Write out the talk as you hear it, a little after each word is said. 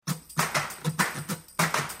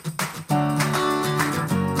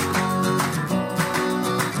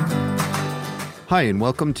Hi, and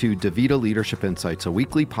welcome to DaVita Leadership Insights, a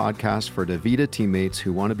weekly podcast for DaVita teammates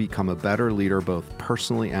who want to become a better leader both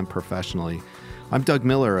personally and professionally. I'm Doug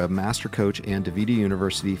Miller, a master coach and DaVita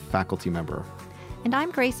University faculty member. And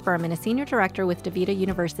I'm Grace Berman, a senior director with DaVita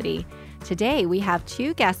University. Today, we have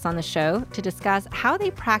two guests on the show to discuss how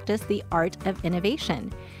they practice the art of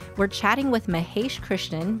innovation. We're chatting with Mahesh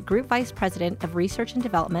Krishnan, Group Vice President of Research and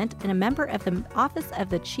Development and a member of the Office of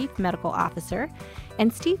the Chief Medical Officer,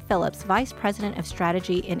 and Steve Phillips, Vice President of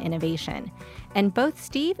Strategy and Innovation. And both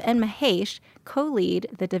Steve and Mahesh co-lead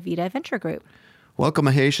the DaVita Venture Group. Welcome,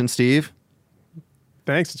 Mahesh and Steve.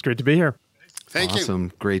 Thanks. It's great to be here. Thank you.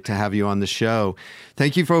 Awesome. Great to have you on the show.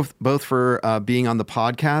 Thank you both for being on the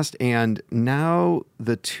podcast. And now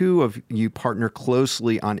the two of you partner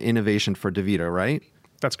closely on innovation for DaVita, right?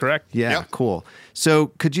 That's correct. Yeah, Yep. Cool. So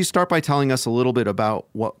could you start by telling us a little bit about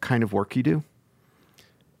what kind of work you do?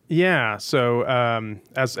 Yeah. So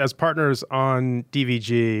as partners on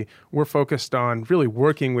DVG, we're focused on really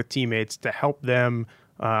working with teammates to help them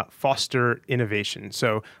foster innovation.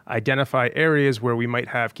 So identify areas where we might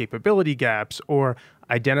have capability gaps or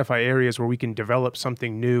identify areas where we can develop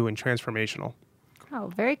something new and transformational.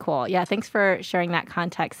 Oh, very cool. Yeah, thanks for sharing that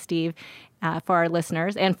context, Steve, for our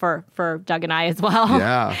listeners and for Doug and I as well.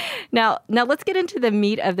 Yeah. Now let's get into the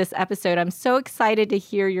meat of this episode. I'm so excited to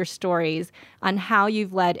hear your stories on how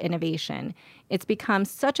you've led innovation. It's become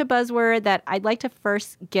such a buzzword that I'd like to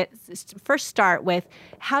first start with,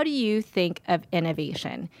 how do you think of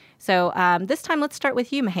innovation? So this time, let's start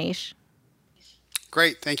with you, Mahesh.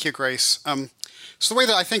 Great. Thank you, Grace. So the way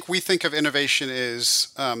that I think we think of innovation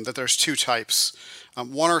is that there's two types.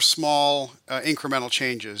 One are small incremental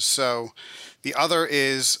changes. So the other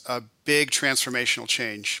is a big transformational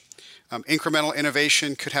change. Incremental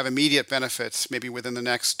innovation could have immediate benefits, maybe within the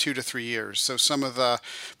next 2 to 3 years. So some of the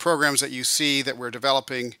programs that you see that we're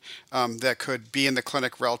developing that could be in the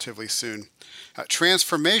clinic relatively soon.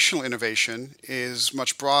 Transformational innovation is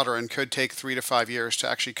much broader and could take 3 to 5 years to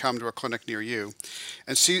actually come to a clinic near you.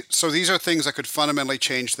 And so these are things that could fundamentally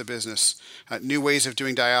change the business. New ways of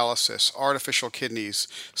doing dialysis, artificial kidneys,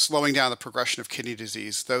 slowing down the progression of kidney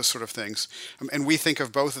disease, those sort of things. And we think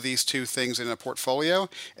of both of these two things in a portfolio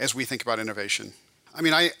as we think about innovation. I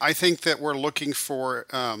mean, I think that we're looking for,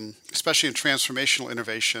 especially in transformational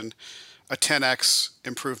innovation, a 10x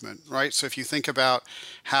improvement, right? So if you think about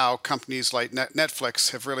how companies like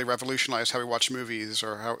Netflix have really revolutionized how we watch movies,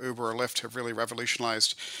 or how Uber or Lyft have really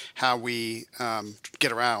revolutionized how we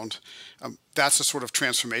get around, that's the sort of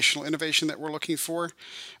transformational innovation that we're looking for.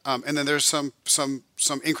 And then there's some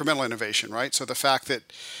incremental innovation, right? So the fact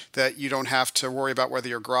that you don't have to worry about whether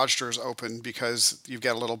your garage door is open because you've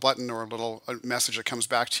got a little button or a message that comes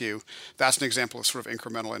back to you, that's an example of sort of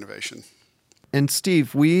incremental innovation. And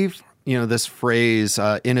Steve, this phrase,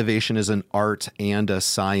 innovation is an art and a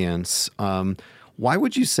science. Why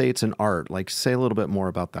would you say it's an art? Like, say a little bit more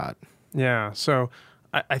about that. Yeah. So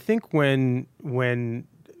I think when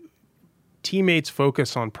teammates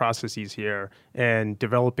focus on processes here and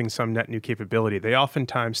developing some net new capability, they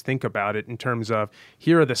oftentimes think about it in terms of,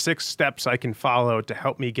 here are the 6 steps I can follow to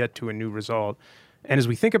help me get to a new result. And as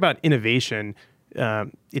we think about innovation,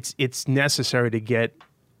 it's necessary to get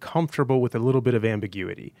comfortable with a little bit of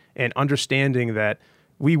ambiguity and understanding that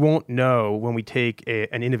we won't know when we take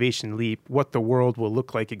an innovation leap what the world will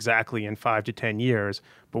look like exactly in 5 to 10 years.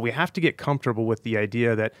 But we have to get comfortable with the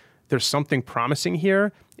idea that there's something promising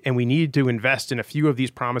here, and we need to invest in a few of these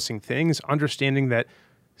promising things, understanding that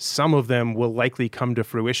some of them will likely come to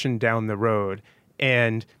fruition down the road.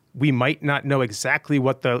 And we might not know exactly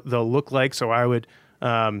what they'll look like. So I would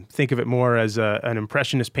think of it more as an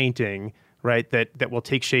impressionist painting, right, that will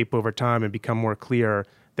take shape over time and become more clear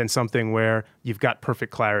than something where you've got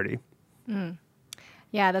perfect clarity. Mm.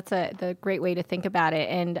 Yeah, that's the great way to think about it.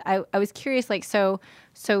 And I was curious, so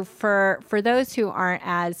for those who aren't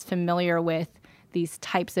as familiar with these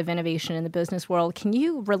types of innovation in the business world, can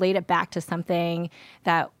you relate it back to something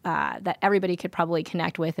that everybody could probably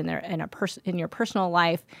connect with in your personal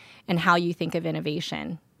life, and how you think of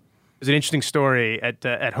innovation? There's an interesting story.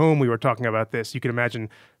 At home, we were talking about this. You can imagine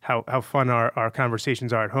how fun our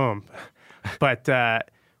conversations are at home. But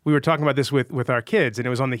we were talking about this with our kids, and it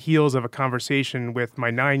was on the heels of a conversation with my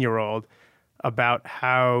 9-year-old about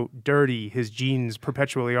how dirty his jeans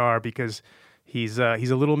perpetually are because he's a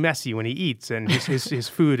little messy when he eats, and his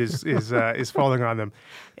food is falling on them,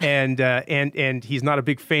 and he's not a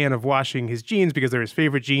big fan of washing his jeans because they're his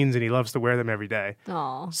favorite jeans, and he loves to wear them every day.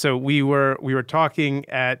 Aww. So we were talking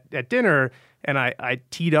at dinner, and I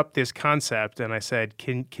teed up this concept, and I said,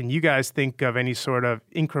 can you guys think of any sort of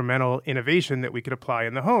incremental innovation that we could apply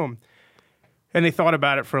in the home? And they thought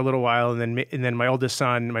about it for a little while, and then my oldest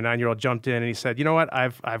son, my 9-year-old, jumped in and he said, "You know what?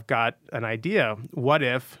 I've got an idea. What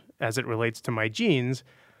if, as it relates to my jeans,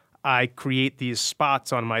 I create these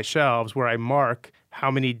spots on my shelves where I mark how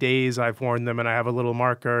many days I've worn them, and I have a little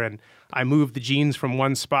marker, and I move the jeans from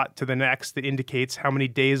one spot to the next that indicates how many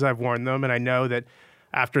days I've worn them, and I know that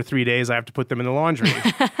after 3 days I have to put them in the laundry."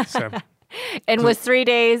 And was 3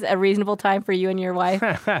 days a reasonable time for you and your wife?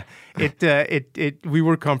 We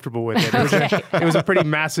were comfortable with it. It was a pretty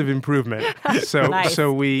massive improvement. So Nice.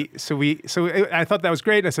 so I thought that was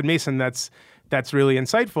great. And I said, "Mason, that's really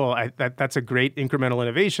insightful. That's a great incremental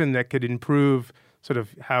innovation that could improve sort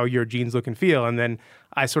of how your jeans look and feel." And then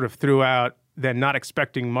I sort of threw out, then not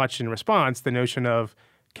expecting much in response, the notion of,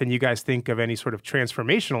 can you guys think of any sort of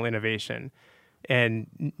transformational innovation? And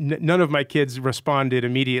none of my kids responded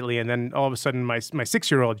immediately. And then all of a sudden, my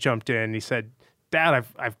 6-year-old jumped in and he said, "Dad,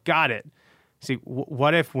 I've got it. See,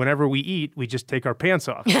 what if whenever we eat, we just take our pants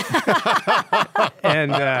off?"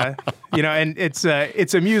 And and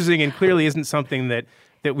it's amusing and clearly isn't something that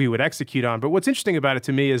we would execute on. But what's interesting about it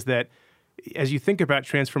to me is that as you think about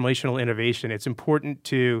transformational innovation, it's important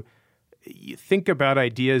to think about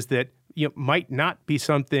ideas that might not be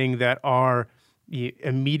something that are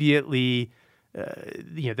immediately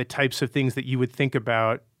the types of things that you would think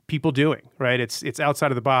about people doing, right? It's outside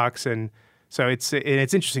of the box, and so it's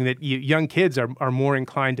interesting that young kids are more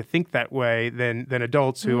inclined to think that way than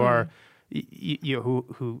adults who are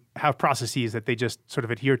who have processes that they just sort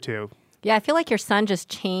of adhere to. Yeah, I feel like your son just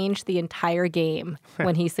changed the entire game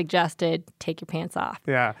when he suggested take your pants off.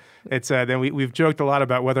 Yeah, it's then we've joked a lot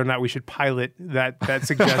about whether or not we should pilot that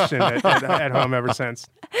suggestion at home ever since.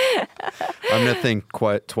 I'm going to think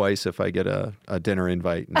quite twice if I get a dinner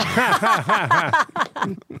invite.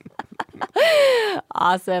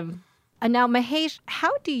 Awesome. Now, Mahesh,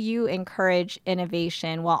 how do you encourage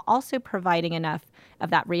innovation while also providing enough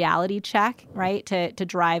of that reality check, right, to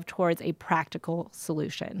drive towards a practical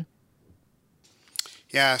solution?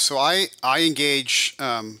 Yeah, so I engage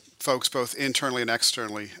folks both internally and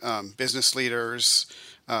externally, business leaders,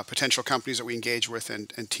 potential companies that we engage with,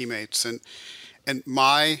 and teammates. And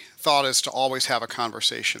my thought is to always have a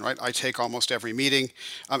conversation, right? I take almost every meeting,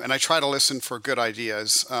 and I try to listen for good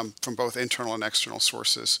ideas from both internal and external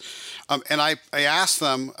sources. And I ask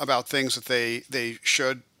them about things that they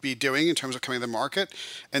should be doing in terms of coming to the market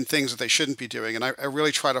and things that they shouldn't be doing. And I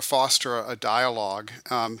really try to foster a dialogue.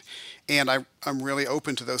 And I'm really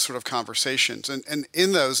open to those sort of conversations. And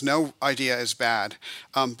in those, no idea is bad.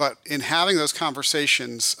 But in having those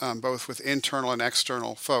conversations, both with internal and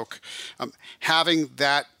external folk, having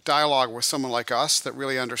that dialogue with someone like us that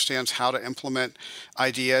really understands how to implement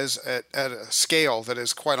ideas at a scale that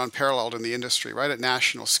is quite unparalleled in the industry, right, at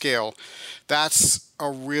national scale, that's a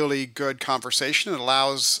really good conversation. It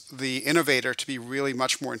allows the innovator to be really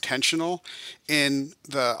much more intentional in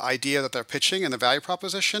the idea that they're pitching and the value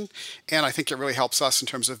proposition. And I think it really helps us in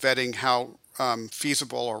terms of vetting how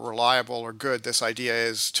feasible or reliable or good this idea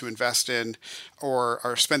is to invest in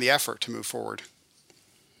or spend the effort to move forward.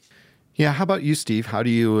 Yeah, how about you, Steve? How do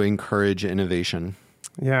you encourage innovation?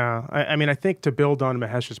 Yeah, I mean, I think to build on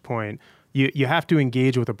Mahesh's point, you have to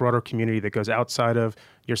engage with a broader community that goes outside of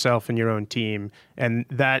yourself and your own team. And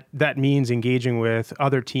that means engaging with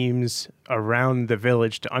other teams around the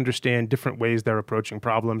village to understand different ways they're approaching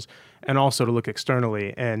problems and also to look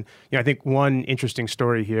externally. And I think one interesting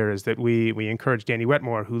story here is that we encourage Danny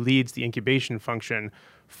Wetmore, who leads the incubation function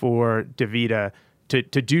for DaVita, to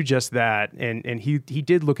do just that. And he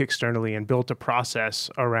did look externally and built a process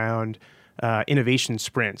around innovation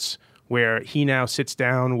sprints where he now sits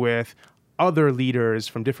down with other leaders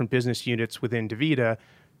from different business units within DaVita,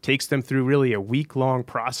 takes them through really a week-long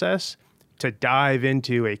process to dive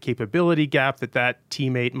into a capability gap that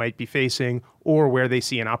teammate might be facing or where they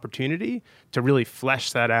see an opportunity to really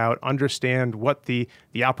flesh that out, understand what the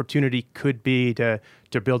opportunity could be to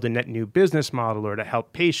build a net new business model or to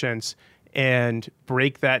help patients, and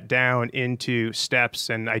break that down into steps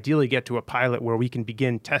and ideally get to a pilot where we can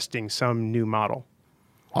begin testing some new model.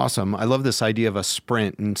 Awesome. I love this idea of a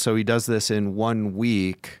sprint. And so he does this in 1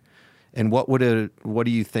 week. And what do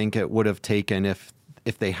you think it would have taken if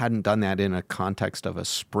they hadn't done that in a context of a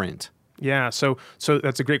sprint? Yeah, so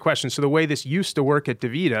that's a great question. So the way this used to work at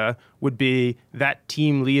DaVita would be that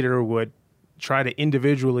team leader would try to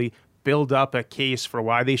individually build up a case for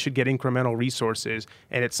why they should get incremental resources.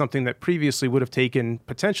 And it's something that previously would have taken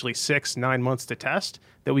potentially 6-9 months to test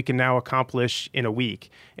that we can now accomplish in a week.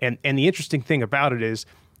 And the interesting thing about it is,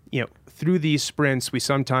 through these sprints, we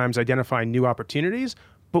sometimes identify new opportunities,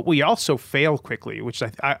 but we also fail quickly, which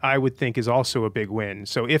I would think is also a big win.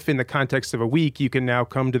 So if in the context of a week, you can now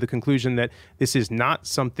come to the conclusion that this is not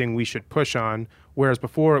something we should push on, whereas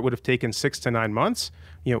before it would have taken 6 to 9 months,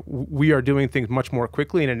 we are doing things much more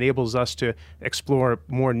quickly and enables us to explore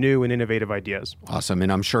more new and innovative ideas. Awesome.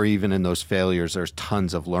 And I'm sure even in those failures, there's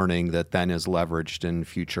tons of learning that then is leveraged in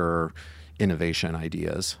future innovation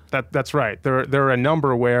ideas. That's right. There are a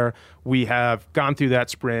number where we have gone through that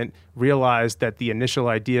sprint, realized that the initial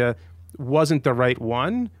idea wasn't the right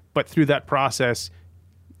one, but through that process,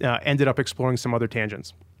 ended up exploring some other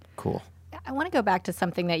tangents. Cool. I want to go back to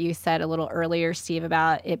something that you said a little earlier, Steve,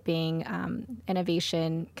 about it being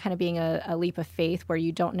innovation kind of being a leap of faith where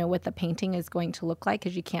you don't know what the painting is going to look like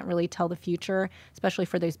because you can't really tell the future, especially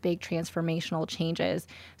for those big transformational changes.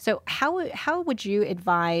 So how would you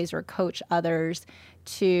advise or coach others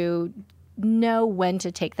to know when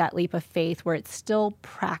to take that leap of faith where it's still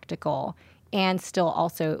practical and still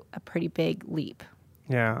also a pretty big leap?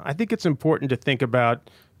 Yeah, I think it's important to think about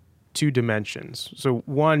 2 dimensions. So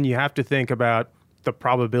 1, you have to think about the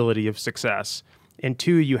probability of success. And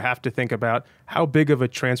 2, you have to think about how big of a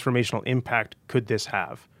transformational impact could this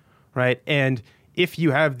have, right? And if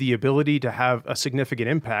you have the ability to have a significant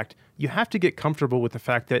impact, you have to get comfortable with the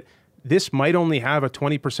fact that this might only have a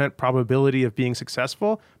 20% probability of being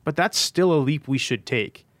successful, but that's still a leap we should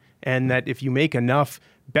take. And that if you make enough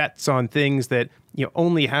bets on things that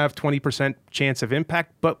only have 20% chance of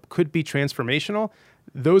impact, but could be transformational,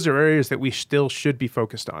 those are areas that we still should be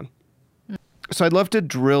focused on. So I'd love to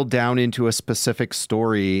drill down into a specific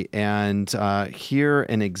story and hear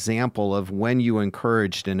an example of when you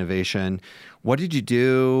encouraged innovation. What did you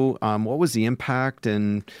do? What was the impact?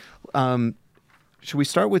 And should we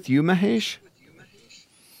start with you, Mahesh?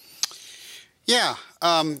 Yeah,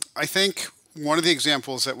 I think one of the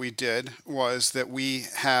examples that we did was that we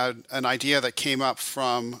had an idea that came up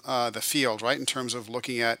from the field, right, in terms of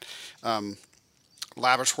looking at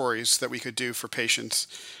laboratories that we could do for patients.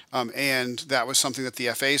 And that was something that the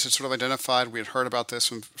FAs had sort of identified. We had heard about this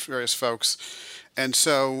from various folks. And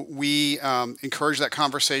so we encouraged that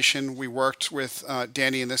conversation. We worked with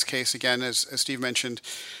Danny in this case, again, as Steve mentioned,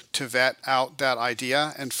 to vet out that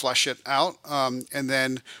idea and flesh it out, and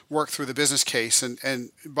then work through the business case.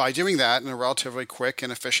 And by doing that in a relatively quick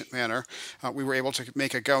and efficient manner, we were able to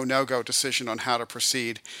make a go, no-go decision on how to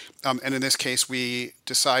proceed. And in this case, we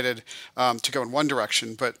decided to go in one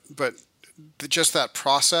direction, but just that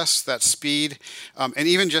process, that speed, and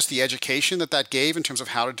even just the education that gave in terms of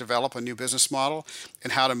how to develop a new business model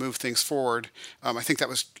and how to move things forward, I think that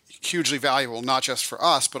was hugely valuable, not just for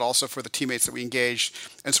us, but also for the teammates that we engaged.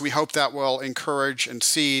 And so we hope that will encourage and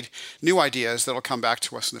seed new ideas that will come back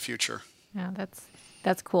to us in the future. Yeah,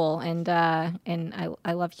 that's cool. And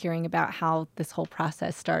I love hearing about how this whole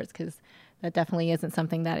process starts because that definitely isn't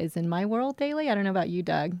something that is in my world daily. I don't know about you,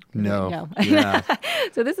 Doug. No. Yeah.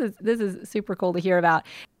 So this is super cool to hear about.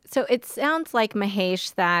 So it sounds like,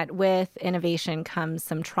 Mahesh, that with innovation comes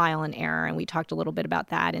some trial and error, and we talked a little bit about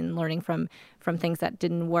that and learning from things that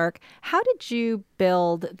didn't work. How did you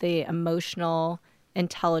build the emotional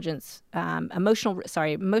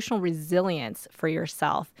resilience for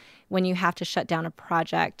yourself when you have to shut down a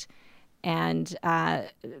project and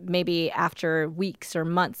maybe after weeks or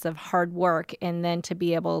months of hard work, and then to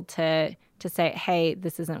be able to say, hey,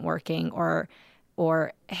 this isn't working, or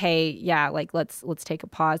hey, yeah, like let's take a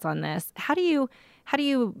pause on this. How do you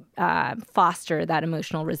foster that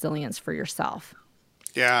emotional resilience for yourself?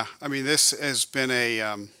 Yeah, I mean, this has been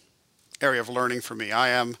a area of learning for me. I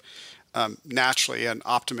am naturally an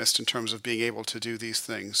optimist in terms of being able to do these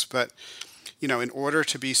things, but in order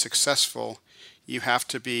to be successful, you have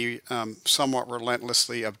to be somewhat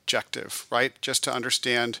relentlessly objective, right? Just to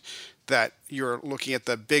understand that you're looking at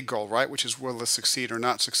the big goal, right? Which is, will this succeed or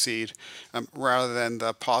not succeed, rather than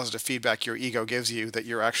the positive feedback your ego gives you that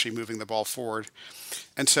you're actually moving the ball forward.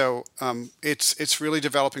 And so it's really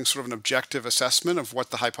developing sort of an objective assessment of what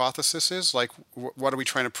the hypothesis is, like what are we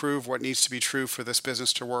trying to prove, what needs to be true for this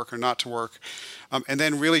business to work or not to work, and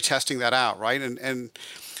then really testing that out, right? And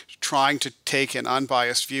trying to take an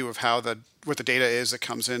unbiased view of what the data is that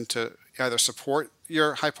comes in to either support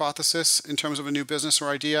your hypothesis in terms of a new business or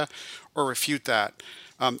idea or refute that.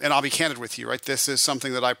 And I'll be candid with you, right? This is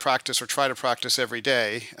something that I practice or try to practice every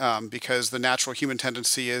day because the natural human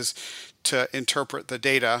tendency is to interpret the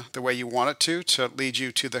data the way you want it to lead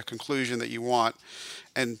you to the conclusion that you want.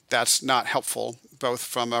 And that's not helpful, both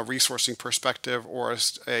from a resourcing perspective or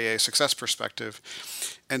a success perspective.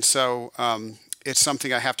 And so it's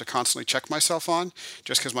something I have to constantly check myself on,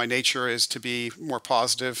 just because my nature is to be more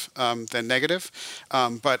positive than negative.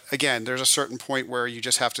 But again, there's a certain point where you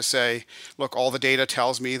just have to say, look, all the data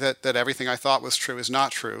tells me that everything I thought was true is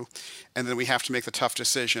not true. And then we have to make the tough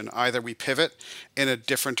decision. Either we pivot in a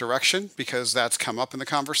different direction because that's come up in the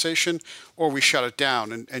conversation, or we shut it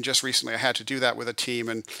down. And just recently I had to do that with a team,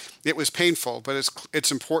 and it was painful, but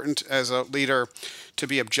it's important as a leader to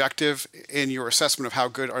be objective in your assessment of how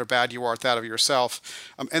good or bad you are at that of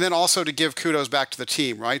yourself. And then also to give kudos back to the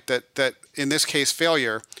team, right? That in this case,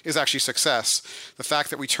 failure is actually success. The fact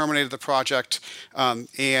that we terminated the project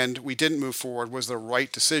and we didn't move forward was the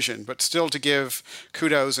right decision, but still to give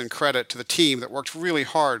kudos and credit to the team that worked really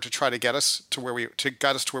hard to try to get us to where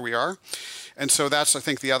we are. And so that's, I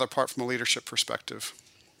think, the other part from a leadership perspective.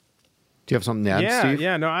 Do you have something to add, Steve?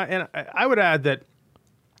 Yeah, no, I would add that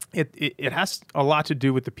it has a lot to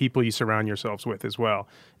do with the people you surround yourselves with as well.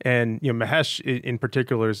 And Mahesh in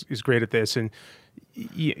particular is great at this. And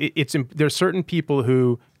there's certain people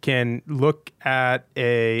who can look at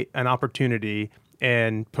an opportunity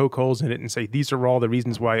and poke holes in it and say, these are all the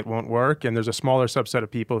reasons why it won't work. And there's a smaller subset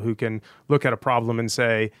of people who can look at a problem and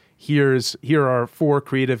say, here are 4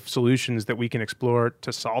 creative solutions that we can explore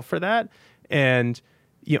to solve for that. And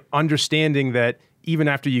understanding that even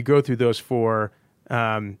after you go through those 4,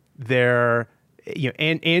 and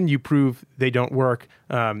you prove they don't work.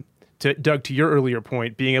 Doug, to your earlier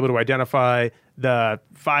point, being able to identify the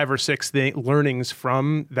 5 or 6 learnings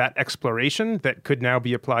from that exploration that could now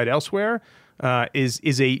be applied elsewhere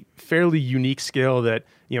is a fairly unique skill that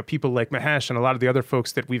people like Mahesh and a lot of the other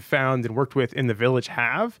folks that we've found and worked with in the Village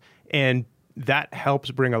have, and that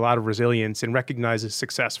helps bring a lot of resilience and recognizing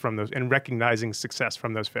success from those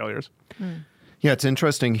failures. Mm. Yeah, it's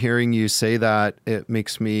interesting hearing you say that. It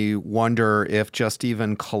makes me wonder if just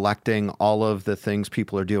even collecting all of the things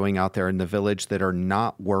people are doing out there in the Village that are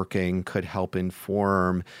not working could help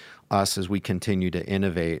inform us as we continue to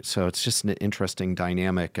innovate. So it's just an interesting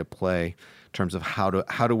dynamic at play in terms of how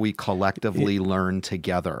do we collectively learn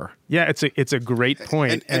together. Yeah, it's a great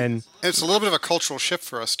point. And it's a little bit of a cultural shift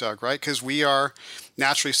for us, Doug, right? Because we are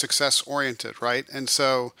naturally success-oriented, right? And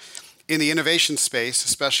so in the innovation space,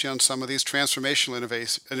 especially on some of these transformational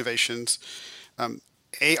innovations,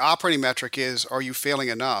 a operating metric is, are you failing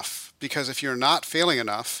enough? Because if you're not failing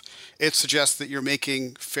enough, it suggests that you're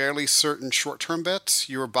making fairly certain short-term bets.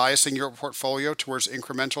 You're biasing your portfolio towards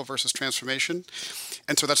incremental versus transformation.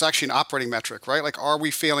 And so that's actually an operating metric, right? Like, are we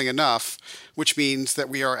failing enough? Which means that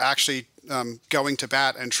we are actually going to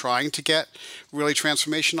bat and trying to get really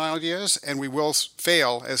transformational ideas. And we will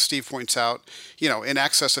fail, as Steve points out, in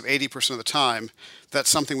excess of 80% of the time. That's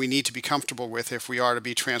something we need to be comfortable with if we are to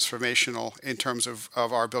be transformational in terms of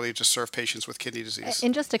our ability to serve patients with kidney disease.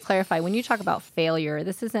 And just to clarify, when you talk about failure,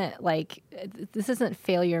 this isn't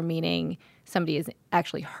failure meaning somebody is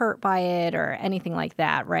actually hurt by it or anything like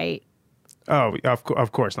that, right? Oh,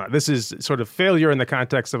 of course not. This is sort of failure in the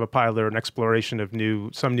context of a pilot or an exploration of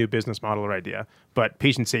some new business model or idea. But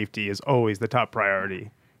patient safety is always the top priority.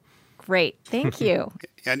 Great. Thank you.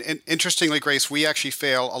 And interestingly, Grace, we actually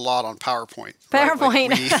fail a lot on PowerPoint. PowerPoint.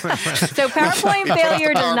 Right? So PowerPoint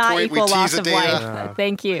failure does not equal loss of life.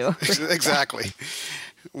 Thank you. Exactly.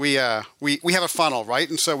 We have a funnel, right?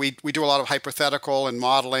 And so we do a lot of hypothetical and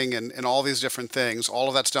modeling and all these different things. All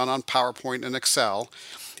of that's done on PowerPoint and Excel.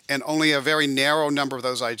 And only a very narrow number of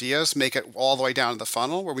those ideas make it all the way down to the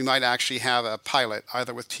funnel, where we might actually have a pilot,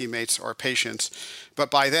 either with teammates or patients.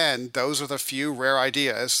 But by then, those are the few rare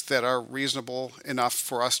ideas that are reasonable enough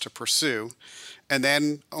for us to pursue. And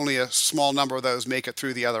then only a small number of those make it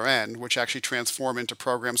through the other end, which actually transform into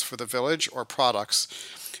programs for the Village or products.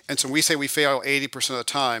 And so we say we fail 80% of the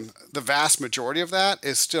time. The vast majority of that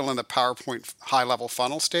is still in the PowerPoint high-level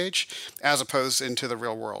funnel stage, as opposed into the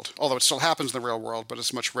real world. Although it still happens in the real world, but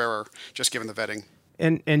it's much rarer, just given the vetting.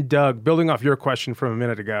 And Doug, building off your question from a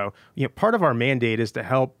minute ago, part of our mandate is to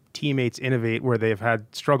help teammates innovate where they've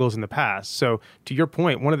had struggles in the past. So to your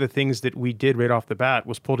point, one of the things that we did right off the bat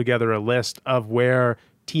was pull together a list of where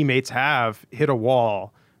teammates have hit a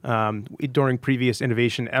wall during previous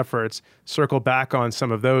innovation efforts, circle back on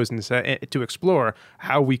some of those and say, to explore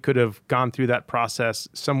how we could have gone through that process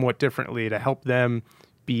somewhat differently to help them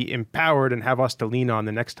be empowered and have us to lean on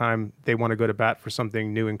the next time they want to go to bat for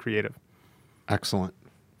something new and creative. Excellent.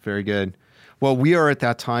 Very good. Well, we are at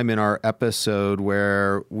that time in our episode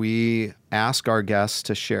where we ask our guests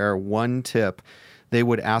to share one tip they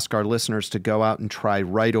would ask our listeners to go out and try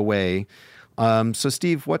right away. So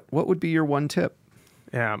Steve, what would be your one tip?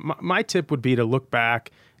 Yeah, my tip would be to look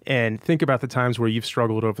back and think about the times where you've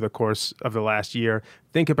struggled over the course of the last year.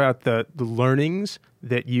 Think about the learnings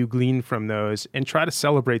that you gleaned from those and try to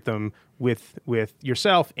celebrate them with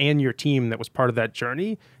yourself and your team that was part of that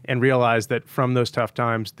journey, and realize that from those tough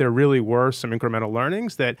times, there really were some incremental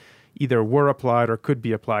learnings that either were applied or could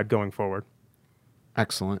be applied going forward.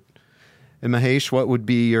 Excellent. And Mahesh, what would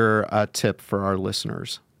be your tip for our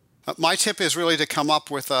listeners? My tip is really to come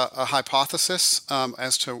up with a hypothesis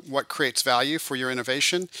as to what creates value for your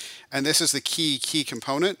innovation. And this is the key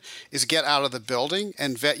component, is get out of the building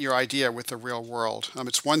and vet your idea with the real world.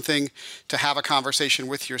 It's one thing to have a conversation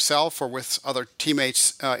with yourself or with other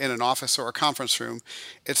teammates in an office or a conference room.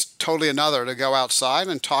 It's totally another to go outside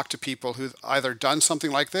and talk to people who've either done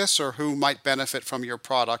something like this or who might benefit from your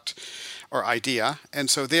product or idea. And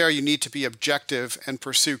so there you need to be objective and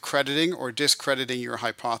pursue crediting or discrediting your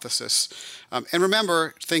hypothesis. And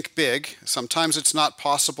remember, think big. Sometimes it's not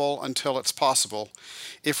possible until it's possible.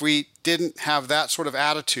 If we didn't have that sort of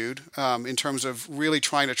attitude in terms of really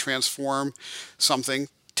trying to transform something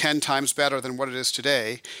 10 times better than what it is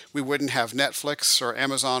today, we wouldn't have Netflix or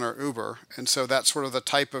Amazon or Uber. And so that's sort of the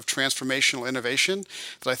type of transformational innovation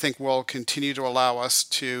that I think will continue to allow us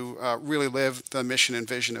to really live the mission and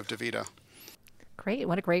vision of DaVita. Great.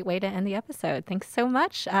 What a great way to end the episode. Thanks so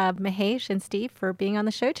much, Mahesh and Steve, for being on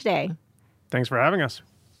the show today. Thanks for having us.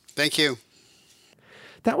 Thank you.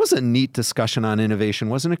 That was a neat discussion on innovation,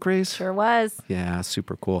 wasn't it, Grace? Sure was. Yeah,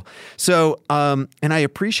 super cool. So, and I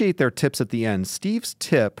appreciate their tips at the end. Steve's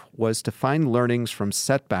tip was to find learnings from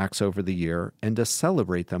setbacks over the year and to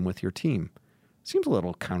celebrate them with your team. Seems a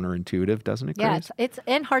little counterintuitive, doesn't it, Grace? Yeah, it's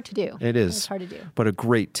and hard to do. It is. It's hard to do. But a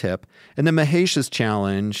great tip. And then Mahesh's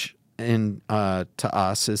challenge to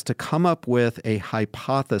us is to come up with a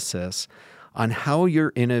hypothesis on how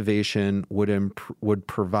your innovation would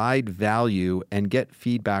provide value and get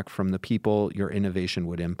feedback from the people your innovation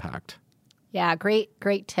would impact. Yeah, great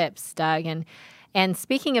tips, Doug. And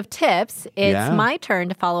speaking of tips, it's my turn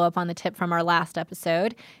to follow up on the tip from our last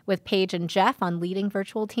episode with Paige and Jeff on leading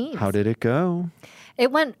virtual teams. How did it go?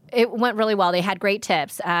 It went really well. They had great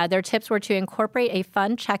tips. Their tips were to incorporate a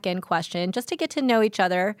fun check-in question just to get to know each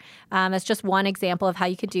other. That's just one example of how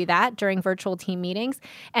you could do that during virtual team meetings.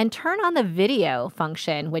 And turn on the video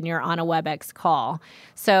function when you're on a WebEx call.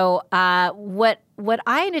 So what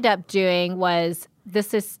I ended up doing was,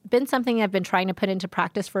 this has been something I've been trying to put into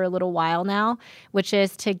practice for a little while now, which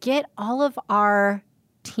is to get all of our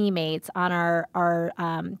teammates on our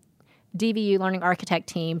DVU Learning Architect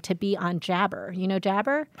team to be on Jabber. You know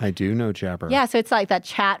Jabber? I do know Jabber. Yeah, so it's like that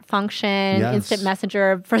chat function, Yes. instant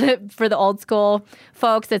messenger for the old school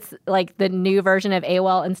folks. It's like the new version of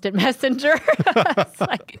AOL Instant Messenger. It's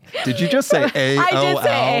like, Did you just say AOL? I did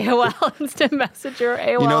say AOL Instant Messenger.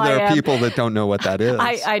 AOL. You know, there are people that don't know what that is.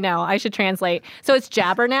 I know. I should translate. So it's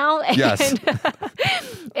Jabber now. Yes.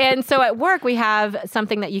 And so at work, we have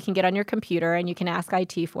something that you can get on your computer, and you can ask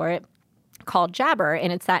IT for it, called Jabber,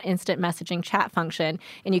 and it's that instant messaging chat function,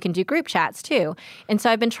 and you can do group chats too. And so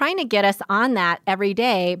I've been trying to get us on that every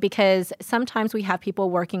day, because sometimes we have people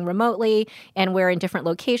working remotely and we're in different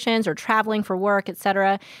locations or traveling for work,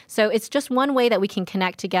 etc. So it's just one way that we can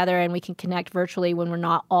connect together, and we can connect virtually when we're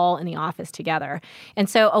not all in the office together. And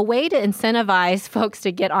so a way to incentivize folks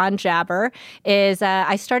to get on Jabber is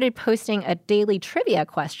I started posting a daily trivia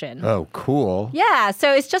question. Oh, cool. Yeah,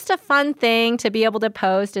 so it's just a fun thing to be able to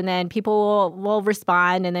post, and then people will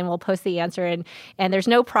respond, and then we'll post the answer, and there's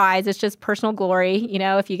no prize. It's just personal glory,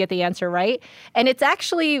 if you get the answer right. And it's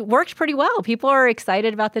actually worked pretty well. People are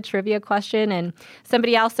excited about the trivia question, and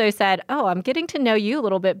somebody also said, "Oh, I'm getting to know you a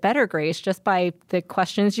little bit better, Grace, just by the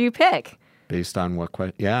questions you pick." Based on what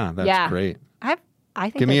question? Yeah, that's great. I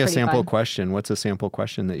think Give me a pretty sample fun. question. What's a sample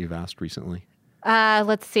question that you've asked recently?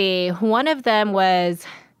 Let's see. One of them was,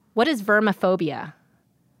 what is vermophobia?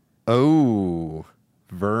 Oh,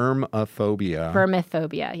 vermophobia.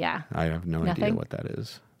 Vermophobia, yeah. I have no idea Nothing? what that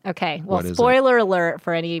is. Okay. Well, What is it? spoiler alert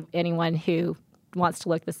for anyone who wants to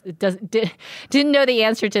look this, didn't know the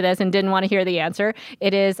answer to this and didn't want to hear the answer.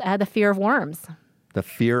 It is the fear of worms. The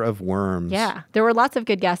fear of worms. Yeah. There were lots of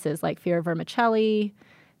good guesses, like fear of vermicelli,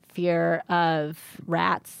 fear of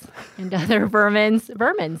rats and other vermins.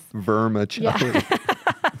 Vermicelli.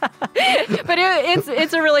 But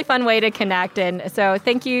it's a really fun way to connect. And so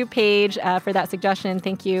thank you, Paige, for that suggestion.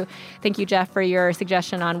 Thank you, Jeff, for your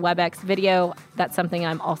suggestion on WebEx video. That's something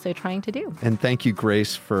I'm also trying to do. And thank you,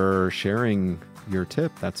 Grace, for sharing your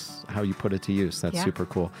tip. That's how you put it to use. That's super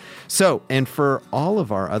cool. So, and for all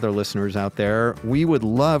of our other listeners out there, we would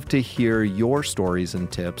love to hear your stories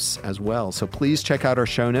and tips as well. So please check out our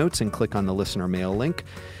show notes and click on the listener mail link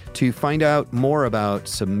to find out more about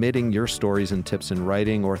submitting your stories and tips in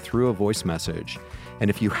writing or through a voice message. And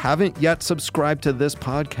if you haven't yet subscribed to this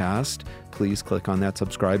podcast, please click on that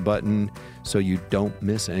subscribe button so you don't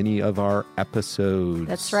miss any of our episodes.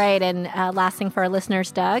 That's right. And last thing for our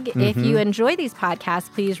listeners, Doug, if you enjoy these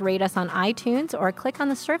podcasts, please rate us on iTunes or click on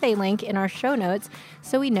the survey link in our show notes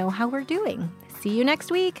so we know how we're doing. See you next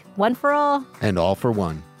week. One for all. And all for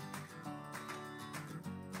one.